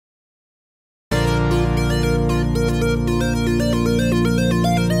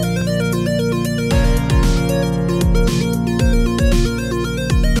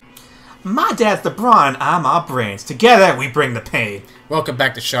My dad's the brawn, I'm our brains. Together, we bring the pain. Welcome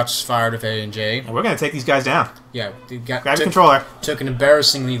back to Shots Fired with A and J. And we're gonna take these guys down. Yeah, grab your controller. Took an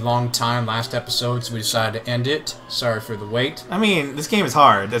embarrassingly long time last episode, so we decided to end it. Sorry for the wait. I mean, this game is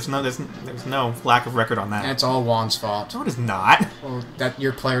hard. There's no lack of record on that. And it's all Juan's fault. No, it is not. Well,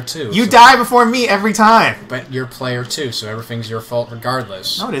 you're player too. You die before me every time. But you're player too, so everything's your fault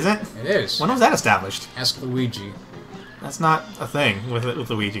regardless. No, it isn't. It is. When was that established? Ask Luigi. That's not a thing with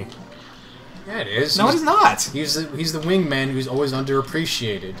Luigi. Yeah, it is. No, it is not. He's the wingman who's always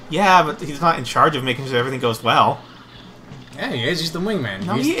underappreciated. Yeah, but he's not in charge of making sure everything goes well. Yeah, he is. He's the wingman.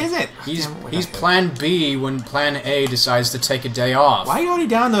 No, he isn't. He's Plan B when Plan A decides to take a day off. Why are you already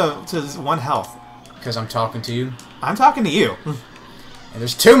down to 1 health? Because I'm talking to you. I'm talking to you. And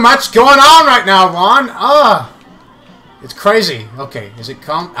there's too much going on right now, Juan. It's crazy. Okay, is it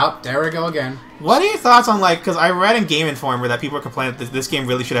calm? Out there we go again. What are your thoughts on, like, because I read in Game Informer that people are complaining that this game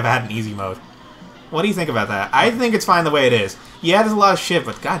really should have had an easy mode. What do you think about that? I think it's fine the way it is. Yeah, there's a lot of shit,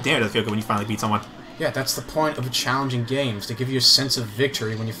 but goddamn, it does feel good when you finally beat someone. Yeah, that's the point of a challenging game, is to give you a sense of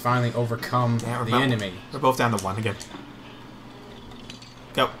victory when you finally overcome the enemy. We're both down to 1 again.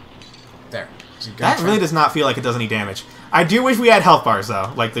 Go. There. That really does not feel like it does any damage. I do wish we had health bars,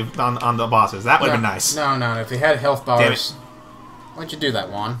 though, like on the bosses. That would have been nice. No. If they had health bars... Damn it. Why'd you do that,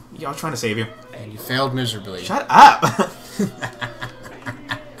 Juan? Yeah, I was trying to save you. And you failed miserably. Shut up!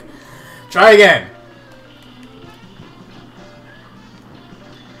 Try again!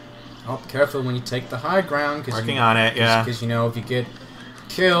 Oh, careful when you take the high ground. Working on it, yeah. Because, you know, if you get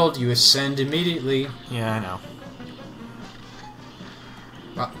killed, you ascend immediately. Yeah, I know.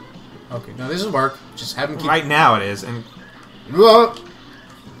 Well, okay, no, this will work. Just have him keep... Right now it is, and... Whoa!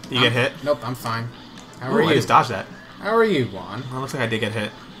 You get hit? Nope, I'm fine. How are you? I just dodged that. How are you, Juan? Well, it looks like I did get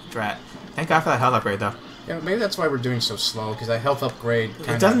hit. Drat. Thank God for that health upgrade, though. Yeah, maybe that's why we're doing so slow, because that health upgrade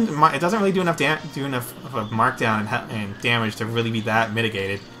It doesn't really do enough of a markdown and damage to really be that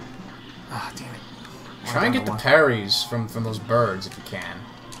mitigated. Ah, damn it. Try and get the parries from those birds if you can.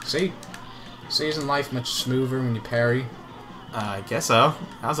 See? See, isn't life much smoother when you parry? I guess so.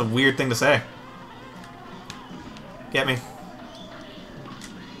 That was a weird thing to say. Get me.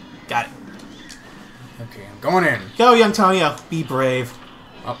 Got it. Okay, I'm going in. Go, young Tonio. Be brave.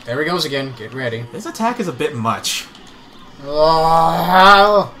 Oh, there he goes again. Get ready. This attack is a bit much.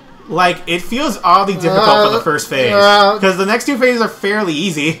 Oh, like, it feels oddly difficult for the first phase. Because the next 2 phases are fairly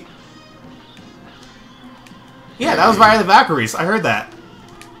easy. Yeah, that was via the Valkyries. I heard that.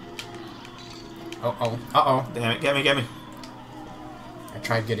 Uh-oh. Uh-oh. Damn it. Get me. I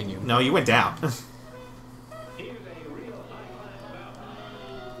tried getting you. No, you went down.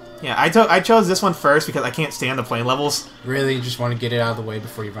 Yeah, I chose this one first because I can't stand the plane levels. Really? You just want to get it out of the way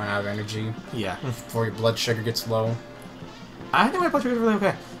before you run out of energy? Yeah. Before your blood sugar gets low? I think my blood sugar is really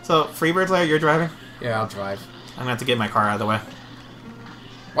okay. So, Freebird Lair, you're driving? Yeah, I'll drive. I'm going to have to get my car out of the way.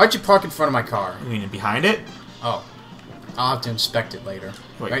 Why'd you park in front of my car? You mean behind it? Oh. I'll have to inspect it later.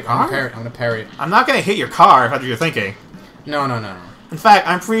 Wait, right, I'm going to parry it. I'm not going to hit your car, if that's what you're thinking. No. In fact,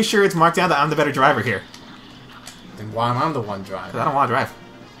 I'm pretty sure it's marked down that I'm the better driver here. Then why am I the one driving? Because I don't want to drive.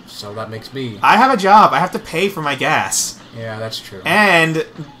 So that makes me. I have a job. I have to pay for my gas. Yeah, that's true. And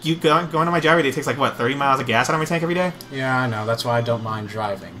you going to my job every day takes like what, 30 miles of gas out of my tank every day? Yeah, I know. That's why I don't mind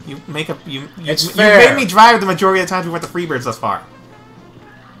driving. You make up. You fair. made me drive the majority of the times we went to Freebirds thus far.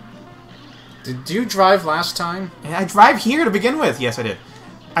 Did you drive last time? And I drive here to begin with. Yes, I did.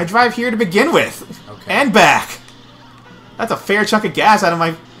 I drive here to begin with. Okay. And back. That's a fair chunk of gas out of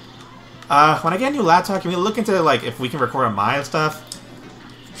my. When I get a new laptop, can we look into like if we can record on my stuff?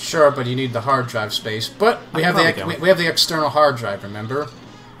 Sure, but you need the hard drive space. But we have the external hard drive, remember?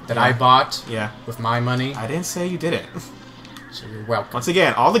 That I bought with my money. I didn't say you did it. So you're welcome. Once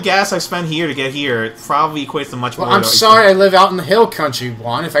again, all the gas I spent here to get here probably equates to much more. Well, I'm sorry I live out in the hill country,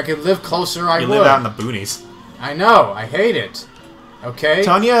 Juan. If I could live closer, I would. You live out in the boonies. I know. I hate it. Okay?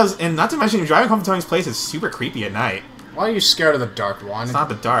 Tonya's, and not to mention, driving home from Tonya's place is super creepy at night. Why are you scared of the dark, Juan? It's not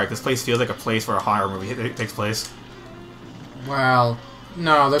the dark. This place feels like a place where a horror movie takes place. Well,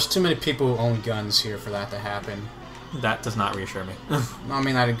 no, there's too many people who own guns here for that to happen. That does not reassure me. I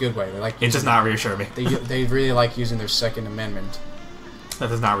mean that in a good way. They like. It does not reassure me. They really like using their Second Amendment. That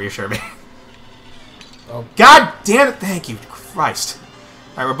does not reassure me. Oh. God damn it! Thank you, Christ.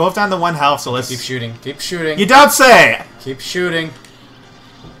 Alright, we're both down to 1 health, so let's... Keep shooting. Keep shooting. You don't say! Keep shooting.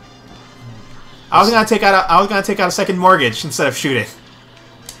 I was gonna take out a second mortgage instead of shooting.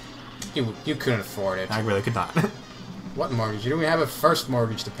 You couldn't afford it. I really could not. What mortgage? You don't even have a first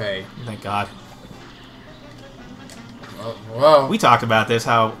mortgage to pay. Thank God. Whoa. We talked about this,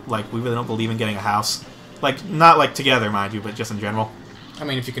 how, like, we really don't believe in getting a house. Like, not, like, together, mind you, but just in general. I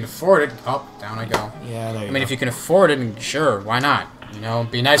mean, if you can afford it... Oh, down I go. Yeah, there you go. I mean, if you can afford it, sure, why not? You know,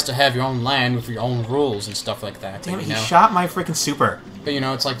 it'd be nice to have your own land with your own rules and stuff like that. Damn but, it, he shot my freaking super. But, you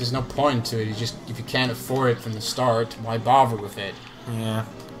know, it's like there's no point to it. You just, if you can't afford it from the start, why bother with it? Yeah.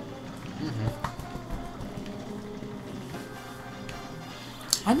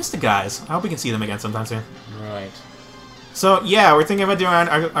 I miss the guys. I hope we can see them again sometime soon. Right. So, yeah, we're thinking about doing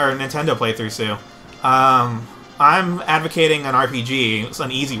our Nintendo playthrough soon. I'm advocating an RPG. It's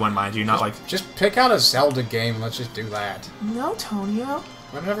an easy one, mind you, not like... Just pick out a Zelda game and let's just do that. No, Tonio.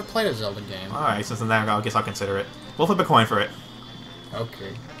 I've never played a Zelda game. Alright, since then, I guess I'll consider it. We'll flip a coin for it.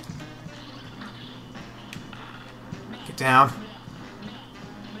 Okay. Get down.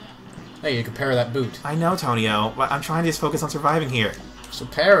 Hey, you can parry that boot. I know, Tonio, but I'm trying to just focus on surviving here. So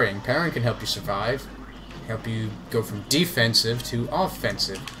parrying. Parrying can help you survive. Help you go from defensive to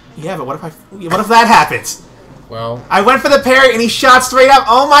offensive. Yeah, but what if that happens? Well... I went for the parry and he shot straight up.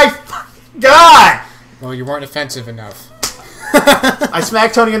 Oh my god! Well, you weren't offensive enough. I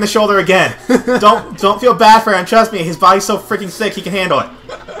smacked Tony in the shoulder again. Don't feel bad for him. Trust me, his body's so freaking thick he can handle it.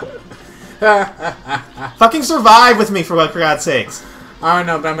 Fucking survive with me for God's sakes. I don't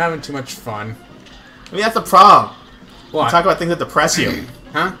know, but I'm having too much fun. I mean, that's the problem. What? You talk about things that depress you.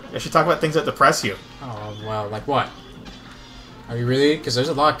 Huh? I should talk about things that depress you. Oh, well, like what? Are you really? Because there's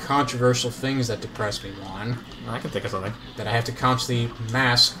a lot of controversial things that depress me, Juan. I can think of something. That I have to constantly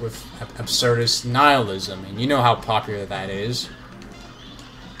mask with absurdist nihilism, and you know how popular that is.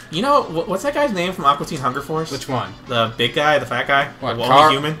 You know, what's that guy's name from Aqua Teen Hunger Force? Which one? The big guy, the fat guy? What, the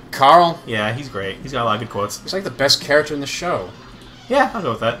only human? Carl? Yeah, he's great. He's got a lot of good quotes. He's like the best character in the show. Yeah, I'll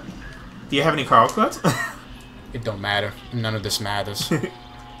go with that. Do you have any Carl quotes? It don't matter. None of this matters.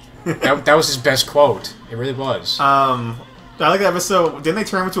 that was his best quote. It really was. I like that episode. Didn't they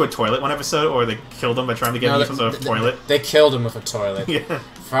turn him into a toilet one episode, or they killed him by trying to get him some sort of toilet? They killed him with a toilet. Yeah.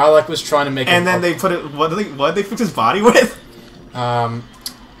 Frolic was trying to make him... And then they put it... What did they fix his body with? A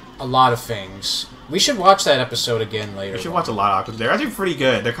lot of things. We should watch that episode again later. We should watch a lot of Aqua. They're actually pretty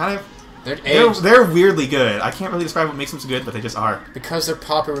good. They're kind of... They're weirdly good. I can't really describe what makes them so good, but they just are. Because they're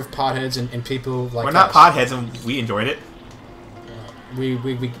popular with potheads and people like We're not potheads, and we enjoyed it. We're...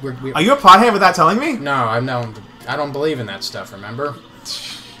 Are you a pothead without telling me? No, I don't believe in that stuff, remember?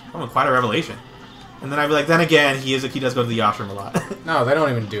 Oh, quite a revelation. And then I'd be like, then again, he does go to the washroom a lot. No, they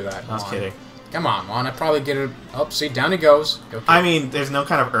don't even do that. I was kidding. Come on, Juan. I'd probably get it... Oh, see, down he goes. Okay. I mean, there's no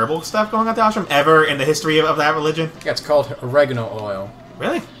kind of herbal stuff going on at the ashram ever in the history of that religion. Yeah, it's called oregano oil.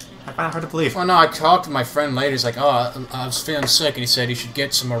 Really? I find it hard to believe. Well, no, I talked to my friend later. He's like, oh, I was feeling sick, and he said you should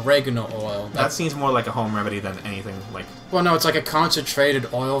get some oregano oil. That seems more like a home remedy than anything like... Well, no, it's like a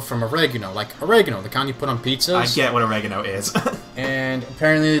concentrated oil from oregano. Like oregano, the kind you put on pizzas. I get what oregano is. And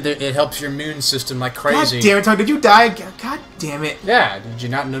apparently it helps your immune system like crazy. God damn it, Tony, did you die again? God damn it. Yeah, did you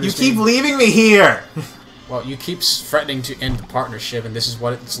not notice You keep leaving me here! Well, you keep threatening to end the partnership, and this is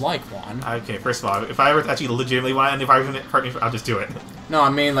what it's like, Juan. Okay, first of all, if I ever actually legitimately want to end the partnership, I'll just do it. No, I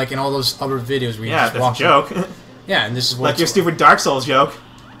mean, like in all those other videos where you just walk... Yeah, that's a joke. Yeah, and this is what... Like your stupid Dark Souls joke.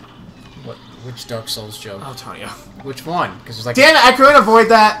 Which Dark Souls joke? I'll tell you. Which one? Because it's like... Damn it, I couldn't avoid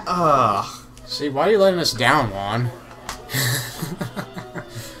that! Ugh. See, why are you letting us down, Juan?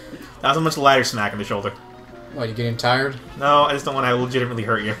 That was a much lighter smack in the shoulder. What, you getting tired? No, I just don't want to legitimately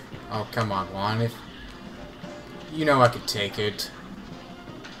hurt you. Oh, come on, Juan. You know I could take it.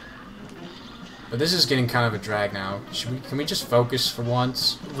 But this is getting kind of a drag now. Can we just focus for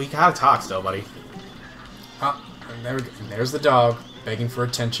once? We gotta talk still, buddy. Oh, and there's the dog, begging for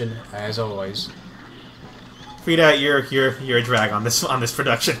attention, as always. Frida, you're a drag on this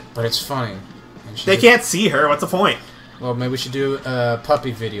production. But it's funny. They can't see her. What's the point? Well, maybe we should do a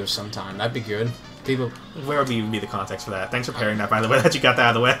puppy video sometime. That'd be good. People. Where would be the context for that? Thanks for pairing that, by the way. That you got that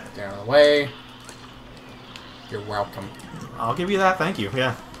out of the way. Get out of the way. You're welcome. I'll give you that. Thank you.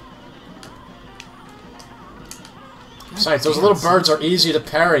 Yeah. Besides, those little birds are easy to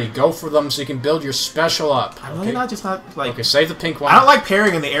parry. Go for them so you can build your special up. I'm really not like... Okay, save the pink one. I don't like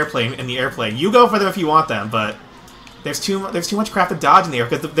parrying in the airplane. You go for them if you want them, but there's too much crap to dodge in the air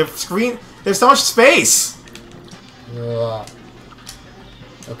because the screen. There's so much space. Ugh.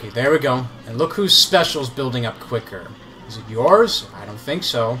 Okay, there we go. And look whose special's building up quicker. Is it yours? I don't think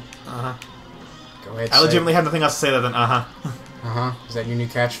so. Uh-huh. Go ahead. I legitimately have nothing else to say other than uh-huh. Uh-huh. Is that your new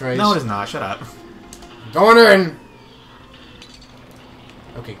catchphrase? No, it is not. Shut up. Going in!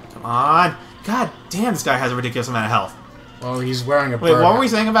 Okay. Come on. God damn, this guy has a ridiculous amount of health. Well, he's wearing a bird. Wait, what were we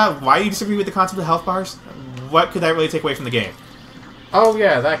saying about why do you disagree with the concept of health bars? What could that really take away from the game? Oh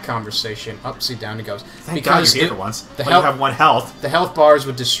yeah, that conversation. Up, see, down he goes. Thank God you're here for once. The you have 1 health. The health bars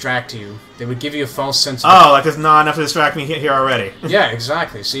would distract you. They would give you a false sense of... Oh, like there's not enough to distract me here already. Yeah,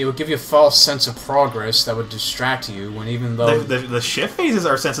 exactly. So it would give you a false sense of progress that would distract you when even though... The shift phases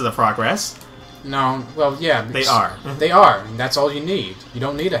are senses of progress. No, well, yeah. They are. They are, and that's all you need. You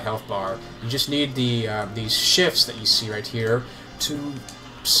don't need a health bar. You just need these shifts that you see right here to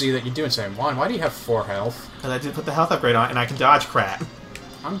see that you're doing something. Juan, why do you have 4 health? Because I did put the health upgrade on, and I can dodge crap.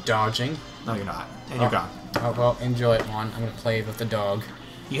 I'm dodging. No, you're not. And you're gone. Oh, well, enjoy it, Juan. I'm going to play with the dog.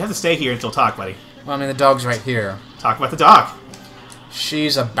 You have to stay here until talk, buddy. Well, I mean, the dog's right here. Talk about the dog.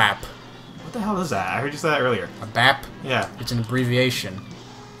 She's a BAP. What the hell is that? I heard you say that earlier. A BAP? Yeah. It's an abbreviation.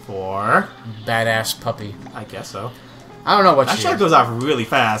 For? Badass puppy. I guess so. I don't know what that she shot is. goes off really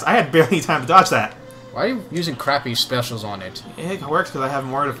fast. I had barely time to dodge that. Why are you using crappy specials on it? It works because I have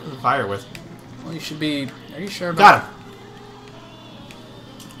more to fire with. Well, you should be... Are you sure about Got him!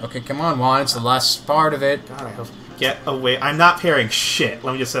 Okay, come on, Juan. It's the last part of it. God, I hope... Get away. I'm not parrying shit.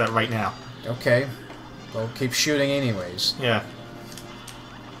 Let me just say that right now. Okay. Well, keep shooting anyways. Yeah.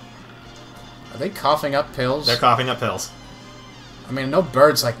 Are they coughing up pills? They're coughing up pills. I mean, no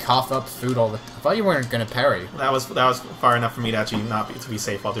birds like cough up food all the... I thought you weren't gonna parry. That was far enough for me to actually to be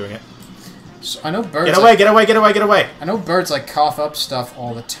safe while doing it. So, I know birds... Get away, get away, get away, get away! I know birds like cough up stuff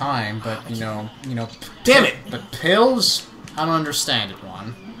all the time, but, you know... Damn it! But pills? I don't understand it,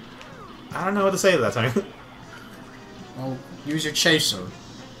 Juan. I don't know what to say to that time. Well, use your chaser.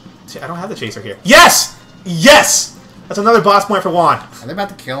 I don't have the chaser here. Yes! Yes! That's another boss point for Juan. Are they about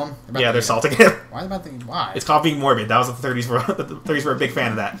to kill him? They're salting him. Why are they about to... Why? It's called being morbid. That was what the 30s were. The 30s were a big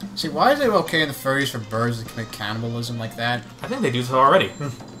fan of that. See, why is it okay in the 30s for birds to commit cannibalism like that? I think they do so already.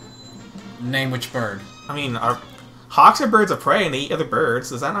 Name which bird. I mean, hawks are birds of prey and they eat other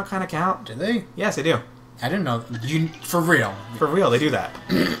birds. Does that not kind of count? Do they? Yes, they do. I didn't know. You for real? For real, they do that.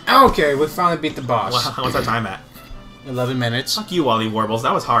 Okay, we finally beat the boss. What's our time at? 11 minutes. Fuck you, Wally Warbles.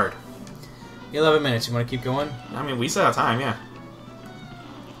 That was hard. 11 minutes. You want to keep going? I mean, we set out time, yeah.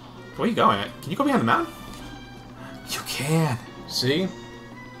 Where are you going? Can you go behind the mountain? You can. See?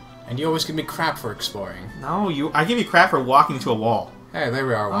 And you always give me crap for exploring. No, I give you crap for walking to a wall. Hey, there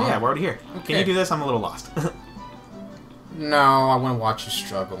we are, Juan. Oh yeah, we're already here. Okay. Can you do this? I'm a little lost. No, I want to watch you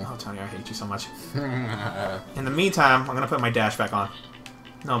struggle. Oh, Tony, I hate you so much. In the meantime, I'm going to put my dash back on.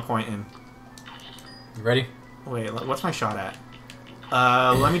 No point in... You ready? Wait, what's my shot at?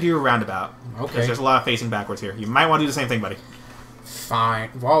 Let me do a roundabout. Okay. Because there's a lot of facing backwards here. You might want to do the same thing, buddy. Fine.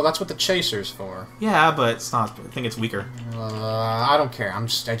 Well, that's what the chaser's for. Yeah, but it's not. I think it's weaker. I don't care. I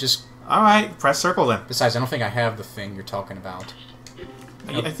just... Alright, press circle then. Besides, I don't think I have the thing you're talking about.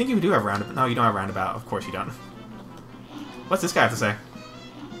 I think you do have roundabout. No, you don't have roundabout. Of course you don't. What's this guy have to say?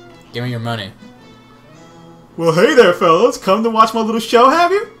 Give me your money. Well, hey there, fellas. Come to watch my little show,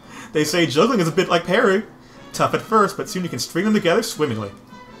 have you? They say juggling is a bit like parry. Tough at first, but soon you can string them together swimmingly.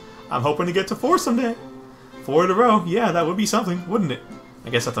 I'm hoping to get to 4 someday. 4 in a row. Yeah, that would be something, wouldn't it? I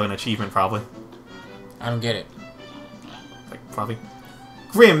guess that's an achievement, probably. I don't get it. Like, probably.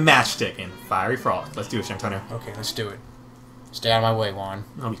 Grim Matchstick in Fiery Frolic. Let's do it, Antonio. Okay, let's do it. Stay out of my way, Juan.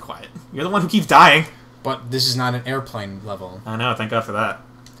 I'll be quiet. You're the one who keeps dying. But this is not an airplane level. I know, thank God for that.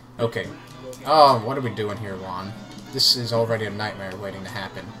 Okay. Oh, what are we doing here, Juan? This is already a nightmare waiting to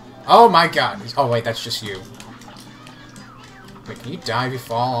happen. Oh my god! Oh wait, that's just you. Wait, can you die if you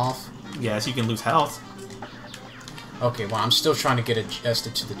fall off? Yes, you can lose health. Okay, well, I'm still trying to get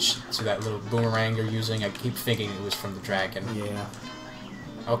adjusted to that little boomerang you're using. I keep thinking it was from the dragon. Yeah.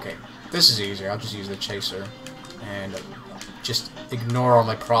 Okay, this is easier. I'll just use the chaser. And just ignore all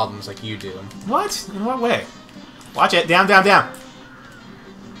my problems like you do. What? In what way? Watch it. Down, down, down.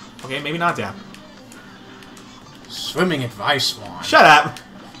 Okay, maybe not down. Swimming advice, Juan. Shut up!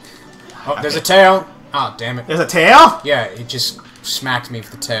 Oh, there's a tail. Oh, damn it. There's a tail? Yeah, it just smacked me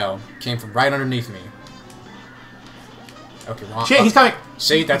with the tail. Came from right underneath me. Okay, well... Shit, he's coming!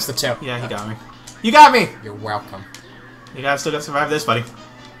 See, that's the tail. Yeah, he got me. You got me! You're welcome. You gotta still gotta survive this, buddy.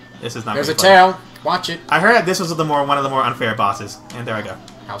 This is not There's a fun. tail. Watch it. I heard this was one of the more unfair bosses. And there I go.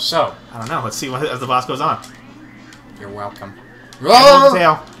 How so? I don't know. Let's see what as the boss goes on. You're welcome. Oh!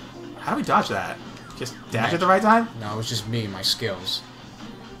 Tail. How do we dodge that? Just dash at the right time? No, it was just me, my skills.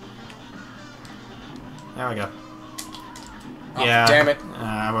 There we go. Oh, Yeah. damn it.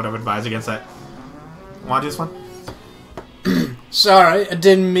 I would have advised against that. Want to do this one? Sorry, I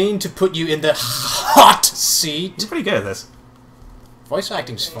didn't mean to put you in the hot seat. You're pretty good at this. Voice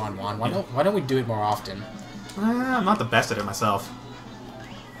acting's fun, Juan. Why don't we do it more often? I'm not the best at it myself.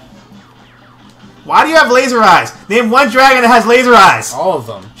 Why do you have laser eyes? Name one dragon that has laser eyes! All of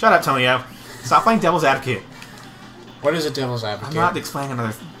them. Shut up, Tonio. Stop playing devil's advocate. What is a devil's advocate? I'm not explaining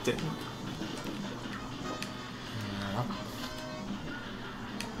another...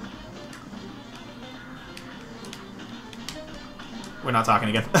 We're not talking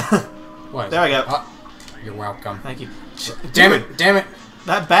again. What? There we go. You're welcome. Thank you. Damn it! Damn it!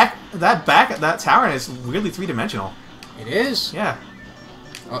 That tower is really three-dimensional. It is? Yeah.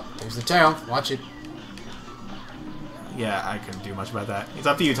 Oh, there's the tail. Watch it. Yeah, I couldn't do much about that. It's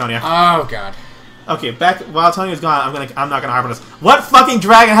up to you, Tonya. Oh god. Okay, back while Tonya's gone, I'm not gonna harp on this. What fucking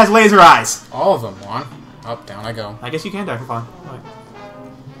dragon has laser eyes? All of them, Juan. Up, down I go. I guess you can die for fun.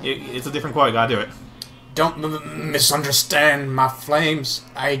 It's a different quote. You gotta do it. Don't misunderstand my flames.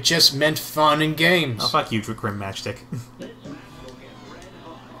 I just meant fun and games. Oh, fuck you, Grim Matchstick.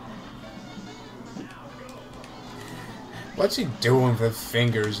 What's he doing with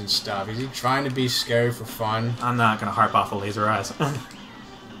fingers and stuff? Is he trying to be scary for fun? I'm not gonna harp off the laser eyes.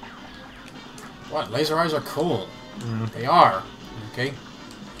 What? Laser eyes are cool. They are. Okay.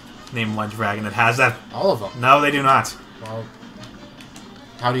 Name one dragon that has that. All of them. No, they do not. Well,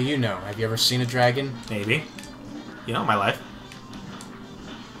 how do you know? Have you ever seen a dragon? Maybe. You know my life.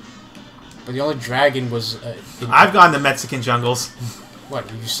 But the only dragon was... I've gone to Mexican jungles.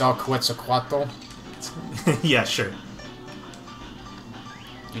 What? You saw Quetzalcoatl? Yeah, sure.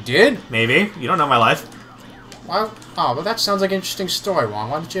 You did? Maybe. You don't know my life. Well, oh, well that sounds like an interesting story,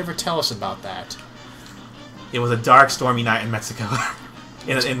 Juan. Why don't you ever tell us about that? It was a dark, stormy night in Mexico.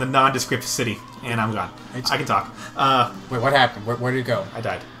 in the nondescript city. And I'm gone. I can talk. Wait, what happened? Where did it go? I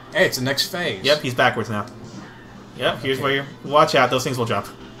died. Hey, it's the next phase. Yep, he's backwards now. Yep, here's where you... Watch out, those things will jump.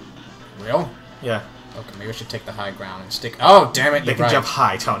 Real? Yeah. Okay, maybe I should take the high ground and stick... Oh, damn it, They can jump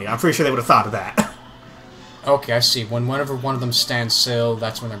high, Tony. I'm pretty sure they would have thought of that. Okay, I see. Whenever one of them stands still,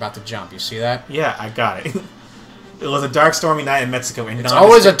 that's when they're about to jump. You see that? Yeah, I got it. It was a dark, stormy night in Mexico. It's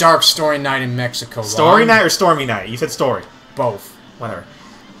always a dark, story night in Mexico, Story night or stormy night? You said story. Both. Whatever.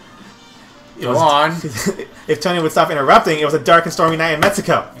 Go on. If Tony would stop interrupting, it was a dark and stormy night in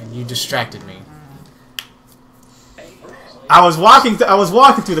Mexico. And you distracted me. I was walking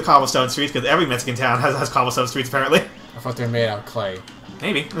through the cobblestone streets because every Mexican town has cobblestone streets apparently. I thought they were made out of clay.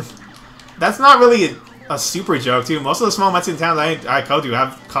 Maybe. That's not really a super joke too. Most of the small Mexican towns I go to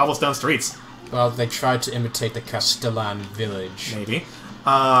have cobblestone streets. Well, they tried to imitate the Castellan village. Maybe.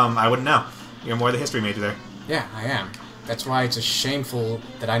 I wouldn't know. You're more the history major there. Yeah, I am. That's why it's shameful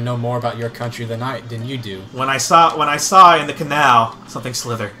that I know more about your country than you do. When I saw in the canal something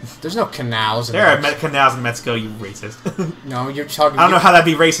slither. There's no canals. There are canals in Mexico, you racist. No, you're talking... I don't know how that'd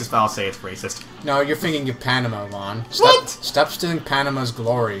be racist, but I'll say it's racist. No, you're thinking of Panama, Lon. What? Stop stealing Panama's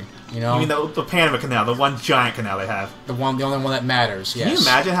glory. You know? You mean the Panama Canal, the one giant canal they have? The only one that matters. Yes. Can you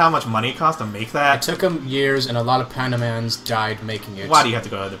imagine how much money it cost to make that? It took them years, and a lot of Panamans died making it. Why do you have to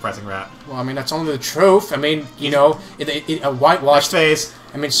go to the depressing route? Well, I mean that's only the truth. I mean, you know, a whitewashed face.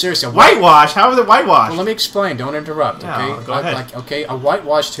 I mean, seriously, whitewash. How is it whitewashed? Well, let me explain. Don't interrupt. Yeah, Okay. go ahead. A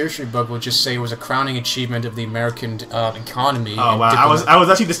whitewashed history book will just say it was a crowning achievement of the American economy. Oh wow! I was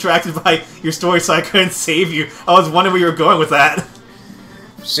actually distracted by your story, so I couldn't save you. I was wondering where you were going with that.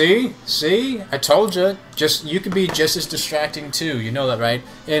 See? I told you. You could be just as distracting too. You know that, right?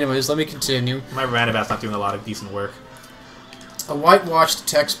 Anyways, let me continue. My roundabout's not doing a lot of decent work. A whitewashed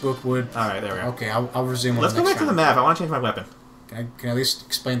textbook would... Alright, there we go. Okay, I'll resume on Let's go back to the map. I want to change my weapon. Can I at least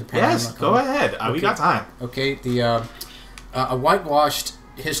explain the Panama? Yes, go ahead. We got time. Okay, a whitewashed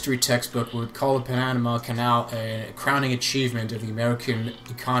history textbook would call the Panama Canal a crowning achievement of the American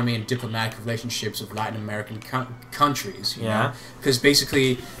economy and diplomatic relationships of Latin American countries. You know? Because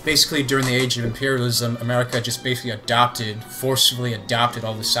basically during the age of imperialism, America just basically forcibly adopted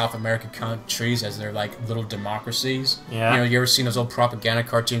all the South American countries as their like little democracies. Yeah. You know, you ever seen those old propaganda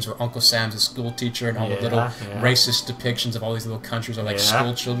cartoons where Uncle Sam's a school teacher and all the little racist depictions of all these little countries are like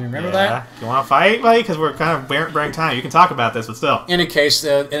school children? Remember that? You want to fight, buddy? Because we're kind of bearing time. You can talk about this, but still. In any case,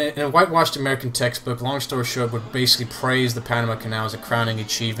 in a whitewashed American textbook, long story short, would basically praise the Panama Canal as a crowning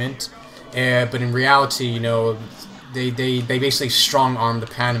achievement. But in reality, you know, they basically strong-armed the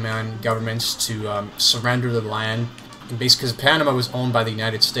Panamanian governments to surrender the land. And basically, because Panama was owned by the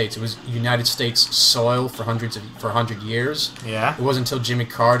United States, it was United States soil for 100 years. Yeah. It wasn't until Jimmy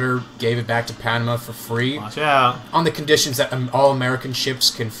Carter gave it back to Panama for free. Watch out. On the conditions that all American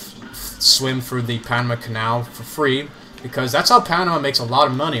ships can swim through the Panama Canal for free. Because that's how Panama makes a lot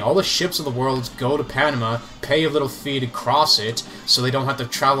of money. All the ships of the world go to Panama, pay a little fee to cross it, so they don't have to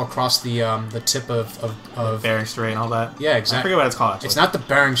travel across the tip of Bering Strait and all that. Yeah, exactly. I forget what it's called. Actually. It's not the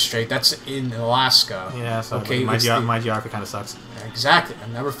Bering Strait. That's in Alaska. Yeah, so okay, my geography kind of sucks. Exactly.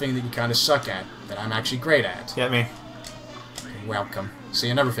 Another thing that you kind of suck at, that I'm actually great at. Get me. You're welcome. See,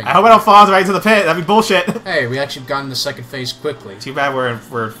 I never think. I hope I don't fall right into the pit. That'd be bullshit. Hey, we actually got in the second phase quickly. Too bad we're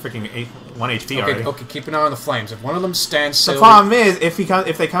freaking 1 HP already. Okay, keep an eye on the flames. If one of them stands still... The problem is, if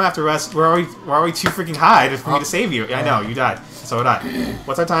they come after us, we're already too freaking high for me to save you. Yeah, I know, you died. So did I.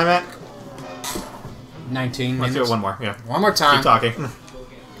 What's our time at? 19 minutes. Let's do it one more, yeah. One more time. Keep talking.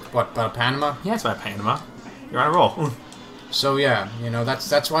 What, about Panama? Yeah, it's about Panama. You're on a roll. So yeah, you know,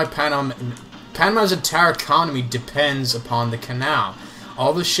 that's why Panama's entire economy depends upon the canal.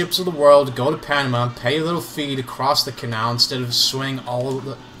 All the ships of the world go to Panama, pay a little fee to cross the canal instead of swimming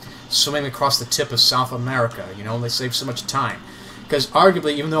across the tip of South America. You know, they save so much time. Because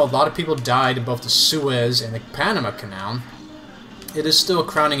arguably, even though a lot of people died in both the Suez and the Panama Canal, it is still a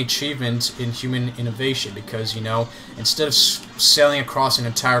crowning achievement in human innovation because, you know, instead of sailing across an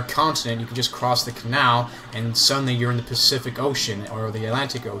entire continent, you can just cross the canal and suddenly you're in the Pacific Ocean or the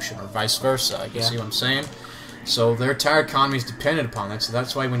Atlantic Ocean or vice versa. You see what I'm saying? So their entire economy is dependent upon that. So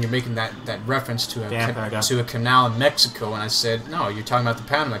that's why when you're making that reference to a canal in Mexico, and I said, no, you're talking about the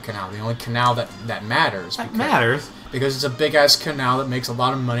Panama Canal, the only canal that matters. That matters? Because it's a big-ass canal that makes a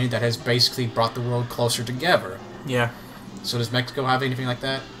lot of money that has basically brought the world closer together. Yeah. So does Mexico have anything like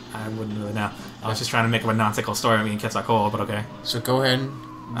that? I wouldn't really know. I was just trying to make up a nonsensical story. I mean, Quetzalcoatl, but okay. So go ahead and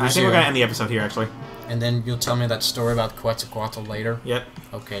I think we're going to end the episode here, actually. And then you'll tell me that story about Quetzalcoatl later? Yep.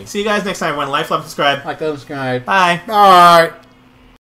 Okay. See you guys next time. When life, love, subscribe. Like, subscribe. Bye. Bye.